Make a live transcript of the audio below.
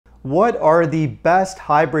What are the best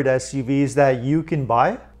hybrid SUVs that you can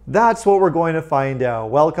buy? That's what we're going to find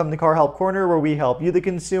out. Welcome to Car Help Corner, where we help you, the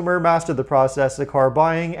consumer, master the process of car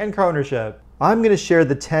buying and car ownership. I'm going to share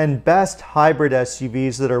the 10 best hybrid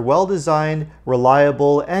SUVs that are well designed,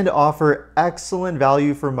 reliable, and offer excellent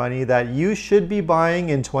value for money that you should be buying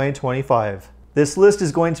in 2025. This list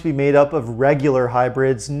is going to be made up of regular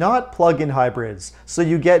hybrids, not plug-in hybrids, so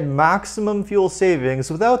you get maximum fuel savings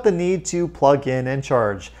without the need to plug in and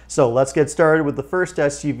charge. So let's get started with the first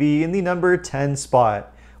SUV in the number 10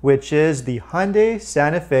 spot, which is the Hyundai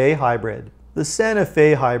Santa Fe Hybrid. The Santa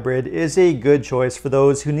Fe Hybrid is a good choice for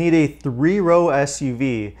those who need a 3-row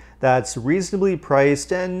SUV that's reasonably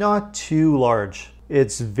priced and not too large.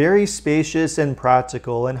 It's very spacious and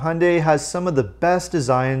practical, and Hyundai has some of the best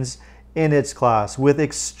designs in its class, with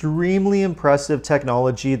extremely impressive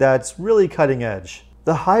technology that's really cutting edge.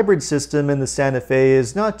 The hybrid system in the Santa Fe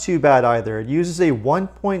is not too bad either. It uses a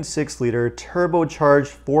 1.6-liter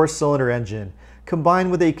turbocharged 4-cylinder engine,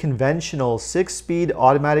 combined with a conventional 6-speed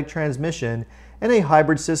automatic transmission and a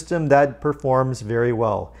hybrid system that performs very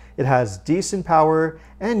well. It has decent power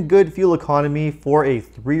and good fuel economy for a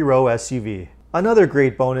 3-row SUV. Another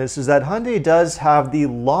great bonus is that Hyundai does have the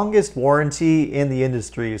longest warranty in the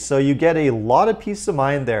industry, so you get a lot of peace of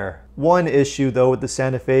mind there. One issue though with the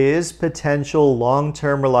Santa Fe is potential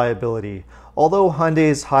long-term reliability. Although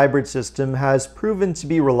Hyundai's hybrid system has proven to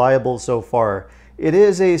be reliable so far, it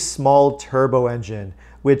is a small turbo engine,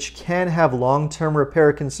 which can have long-term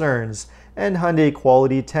repair concerns, and Hyundai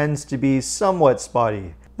quality tends to be somewhat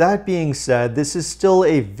spotty. That being said, this is still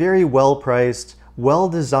a very well-priced,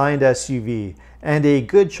 well-designed SUV, and a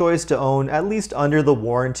good choice to own at least under the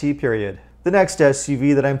warranty period. The next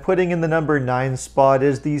SUV that I'm putting in the number 9 spot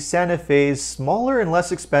is the Santa Fe's smaller and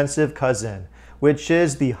less expensive cousin, which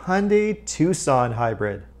is the Hyundai Tucson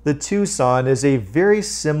Hybrid. The Tucson is a very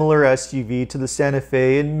similar SUV to the Santa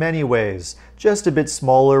Fe in many ways, just a bit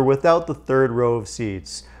smaller without the third row of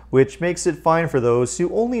seats, which makes it fine for those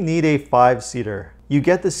who only need a 5-seater. You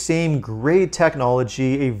get the same great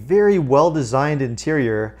technology, a very well-designed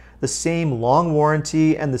interior, the same long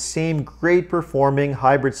warranty, and the same great performing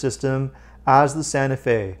hybrid system as the Santa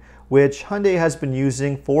Fe, which Hyundai has been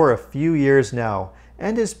using for a few years now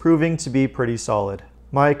and is proving to be pretty solid.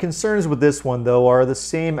 My concerns with this one though are the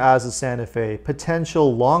same as the Santa Fe,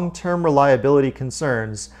 potential long-term reliability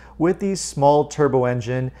concerns with the small turbo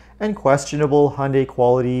engine and questionable Hyundai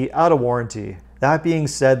quality out of warranty. That being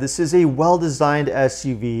said, this is a well-designed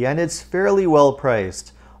SUV and it's fairly well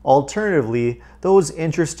priced. Alternatively, those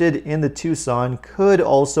interested in the Tucson could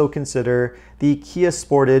also consider the Kia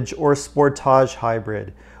Sportage or Sportage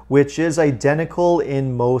Hybrid, which is identical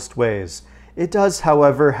in most ways. It does,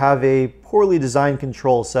 however, have a poorly designed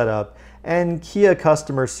control setup, and Kia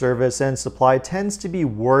customer service and supply tends to be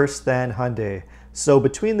worse than Hyundai. So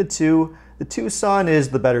between the two, the Tucson is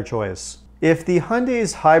the better choice. If the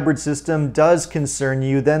Hyundai's hybrid system does concern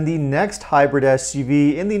you, then the next hybrid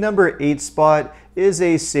SUV in the number 8 spot is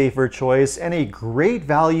a safer choice and a great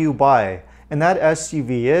value buy, and that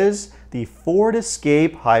SUV is the Ford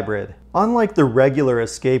Escape Hybrid. Unlike the regular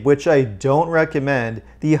Escape, which I don't recommend,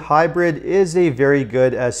 the Hybrid is a very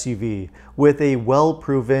good SUV with a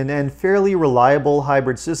well-proven and fairly reliable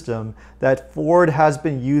hybrid system that Ford has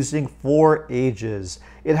been using for ages.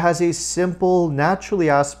 It has a simple, naturally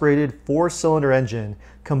aspirated 4-cylinder engine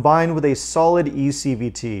combined with a solid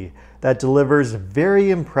eCVT that delivers very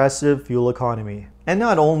impressive fuel economy. And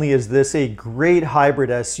not only is this a great hybrid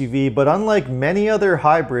SUV, but unlike many other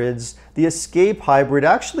hybrids, the Escape Hybrid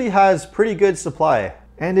actually has pretty good supply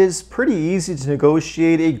and is pretty easy to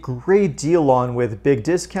negotiate a great deal on with big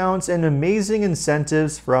discounts and amazing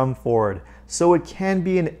incentives from Ford. So it can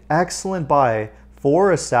be an excellent buy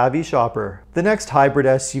for a savvy shopper. The next hybrid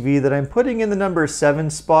SUV that I'm putting in the number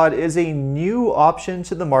 7 spot is a new option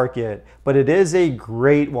to the market, but it is a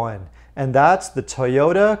great one, and that's the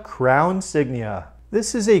Toyota Crown Signia.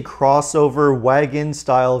 This is a crossover wagon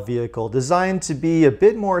style vehicle designed to be a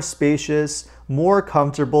bit more spacious, more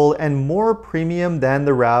comfortable, and more premium than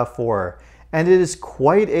the RAV4, and it is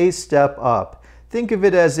quite a step up. Think of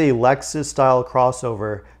it as a Lexus style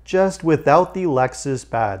crossover, just without the Lexus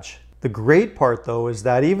badge. The great part though is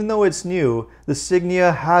that even though it's new, the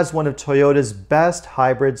Signia has one of Toyota's best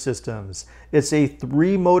hybrid systems. It's a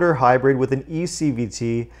 3-motor hybrid with an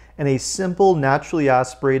eCVT and a simple naturally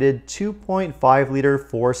aspirated 2.5-liter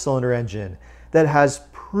 4-cylinder engine that has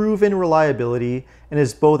proven reliability and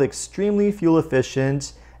is both extremely fuel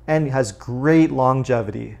efficient and has great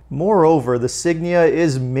longevity. Moreover, the Signia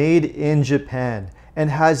is made in Japan and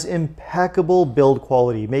has impeccable build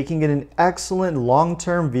quality, making it an excellent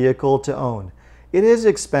long-term vehicle to own. It is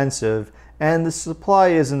expensive and the supply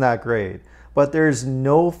isn't that great, but there's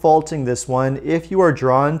no faulting this one if you are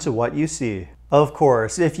drawn to what you see. Of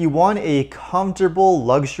course, if you want a comfortable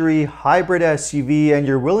luxury hybrid SUV and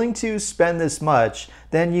you're willing to spend this much,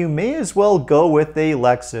 then you may as well go with a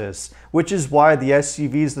Lexus, which is why the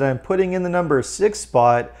SUVs that I'm putting in the number 6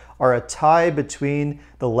 spot are a tie between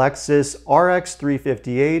the Lexus RX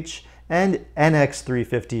 350h and NX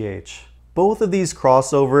 350h. Both of these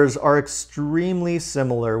crossovers are extremely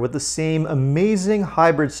similar with the same amazing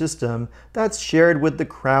hybrid system that's shared with the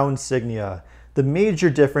Crown Signia. The major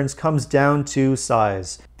difference comes down to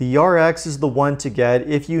size. The RX is the one to get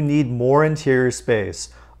if you need more interior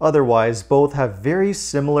space. Otherwise, both have very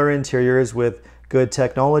similar interiors with good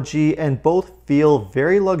technology and both feel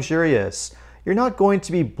very luxurious. You're not going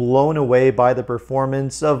to be blown away by the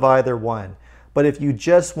performance of either one. But if you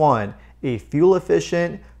just want a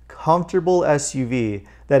fuel-efficient, comfortable SUV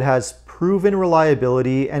that has proven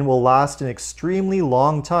reliability and will last an extremely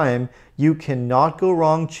long time, you cannot go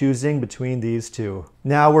wrong choosing between these two.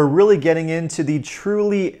 Now we're really getting into the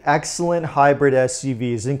truly excellent hybrid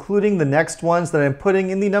SUVs, including the next ones that I'm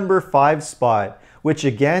putting in the number 5 spot, which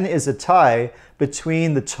again is a tie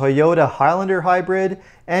between the Toyota Highlander Hybrid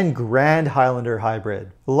and Grand Highlander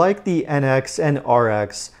Hybrid. Like the NX and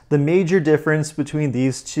RX, the major difference between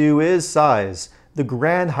these two is size. The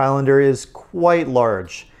Grand Highlander is quite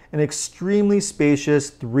large, an extremely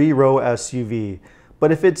spacious 3-row SUV.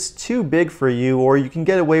 But if it's too big for you, or you can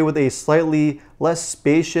get away with a slightly less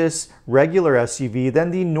spacious regular SUV,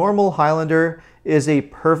 then the normal Highlander is a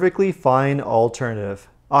perfectly fine alternative.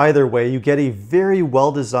 Either way, you get a very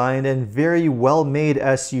well-designed and very well-made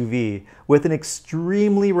SUV with an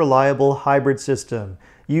extremely reliable hybrid system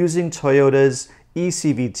using Toyota's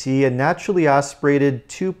eCVT, a naturally aspirated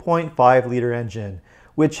 2.5-liter engine,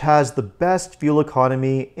 which has the best fuel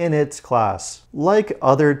economy in its class. Like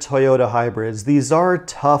other Toyota hybrids, these are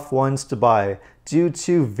tough ones to buy due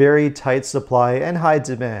to very tight supply and high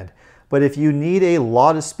demand. But if you need a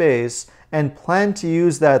lot of space and plan to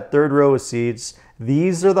use that third row of seats,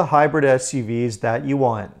 these are the hybrid SUVs that you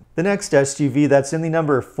want. The next SUV that's in the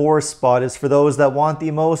number 4 spot is for those that want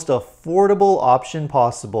the most affordable option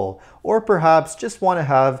possible, or perhaps just want to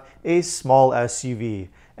have a small SUV.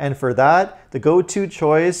 And for that, the go-to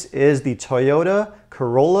choice is the Toyota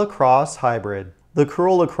Corolla Cross Hybrid. The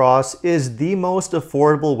Corolla Cross is the most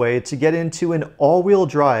affordable way to get into an all-wheel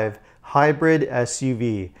drive hybrid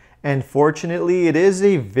SUV. And fortunately, it is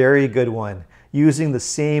a very good one, using the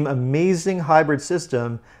same amazing hybrid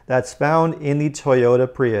system that's found in the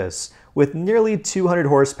Toyota Prius. With nearly 200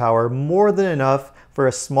 horsepower, more than enough for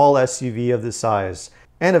a small SUV of this size.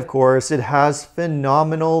 And of course, it has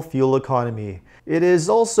phenomenal fuel economy. It is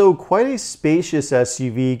also quite a spacious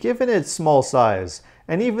SUV given its small size,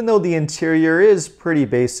 and even though the interior is pretty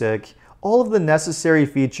basic, all of the necessary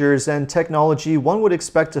features and technology one would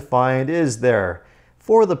expect to find is there.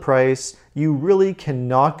 For the price, you really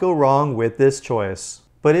cannot go wrong with this choice.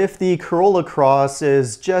 But if the Corolla Cross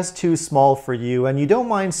is just too small for you and you don't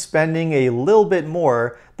mind spending a little bit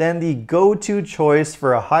more, then the go-to choice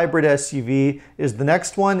for a hybrid SUV is the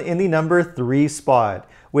next one in the number 3 spot,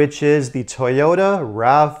 which is the Toyota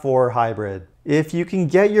RAV4 Hybrid. If you can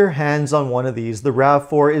get your hands on one of these, the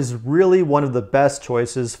RAV4 is really one of the best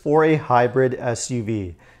choices for a hybrid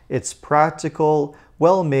SUV. It's practical,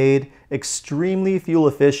 well-made, extremely fuel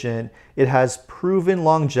efficient. It has proven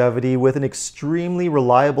longevity with an extremely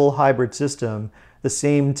reliable hybrid system, the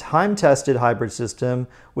same time-tested hybrid system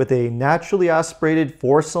with a naturally aspirated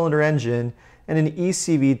 4-cylinder engine and an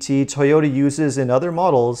eCVT Toyota uses in other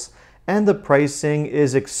models, and the pricing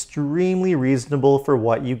is extremely reasonable for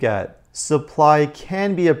what you get. Supply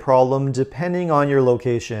can be a problem depending on your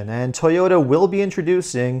location, and Toyota will be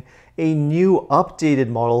introducing a new updated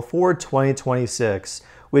model for 2026,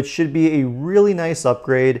 which should be a really nice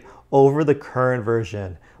upgrade over the current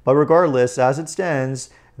version. But regardless, as it stands,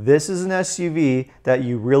 this is an SUV that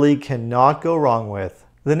you really cannot go wrong with.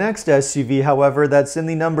 The next SUV, however, that's in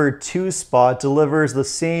the number 2 spot delivers the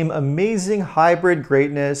same amazing hybrid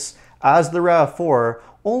greatness as the RAV4,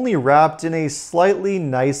 only wrapped in a slightly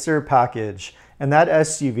nicer package, and that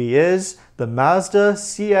SUV is the Mazda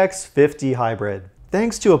CX-50 Hybrid.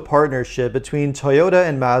 Thanks to a partnership between Toyota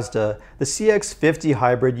and Mazda, the CX-50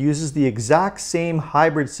 Hybrid uses the exact same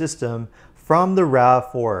hybrid system from the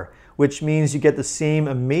RAV4, which means you get the same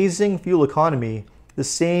amazing fuel economy, the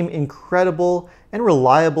same incredible and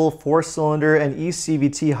reliable 4-cylinder and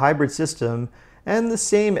eCVT hybrid system, and the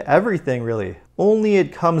same everything really. Only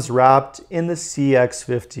it comes wrapped in the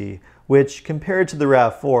CX-50, which compared to the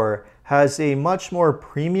RAV4 has a much more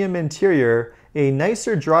premium interior, a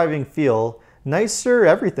nicer driving feel, nicer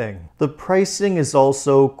everything. The pricing is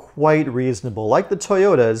also quite reasonable. Like the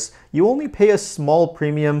Toyotas, you only pay a small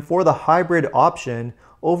premium for the hybrid option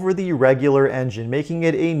over the regular engine, making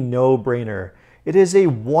it a no-brainer. It is a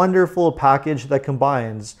wonderful package that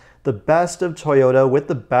combines the best of Toyota with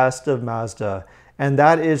the best of Mazda, and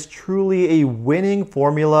that is truly a winning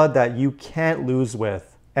formula that you can't lose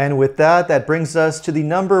with. And with that, that brings us to the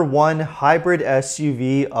number one hybrid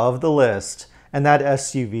SUV of the list, and that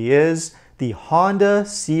SUV is the Honda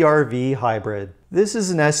CR-V Hybrid. This is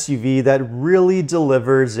an SUV that really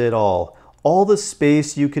delivers it all. All the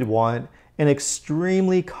space you could want, an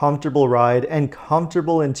extremely comfortable ride and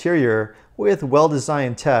comfortable interior with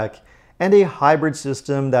well-designed tech, and a hybrid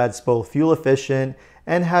system that's both fuel efficient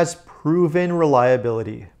and has proven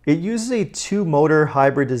reliability. It uses a two-motor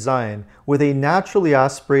hybrid design with a naturally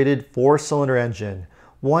aspirated 4-cylinder engine,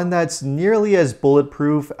 one that's nearly as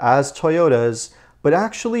bulletproof as Toyota's, but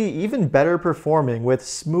actually even better performing with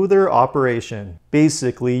smoother operation.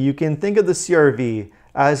 Basically, you can think of the CR-V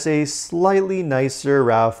as a slightly nicer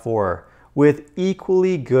RAV4 with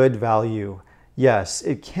equally good value. Yes,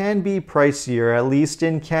 it can be pricier, at least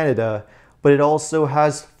in Canada, but it also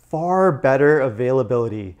has far better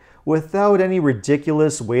availability without any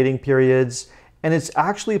ridiculous waiting periods, and it's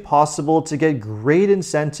actually possible to get great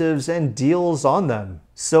incentives and deals on them.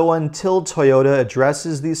 So until Toyota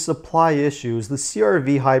addresses these supply issues, the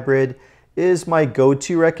CR-V Hybrid is my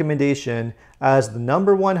go-to recommendation as the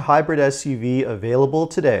number one hybrid SUV available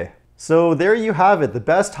today. So there you have it, the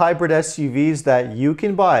best hybrid SUVs that you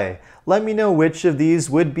can buy. Let me know which of these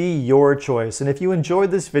would be your choice. And if you enjoyed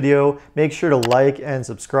this video, make sure to like and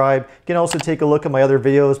subscribe. You can also take a look at my other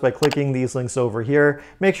videos by clicking these links over here.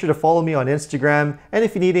 Make sure to follow me on Instagram. And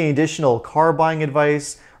if you need any additional car buying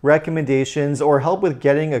advice, recommendations, or help with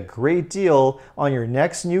getting a great deal on your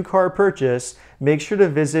next new car purchase, make sure to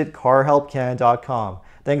visit carhelpcan.com.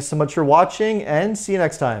 Thanks so much for watching and see you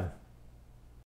next time.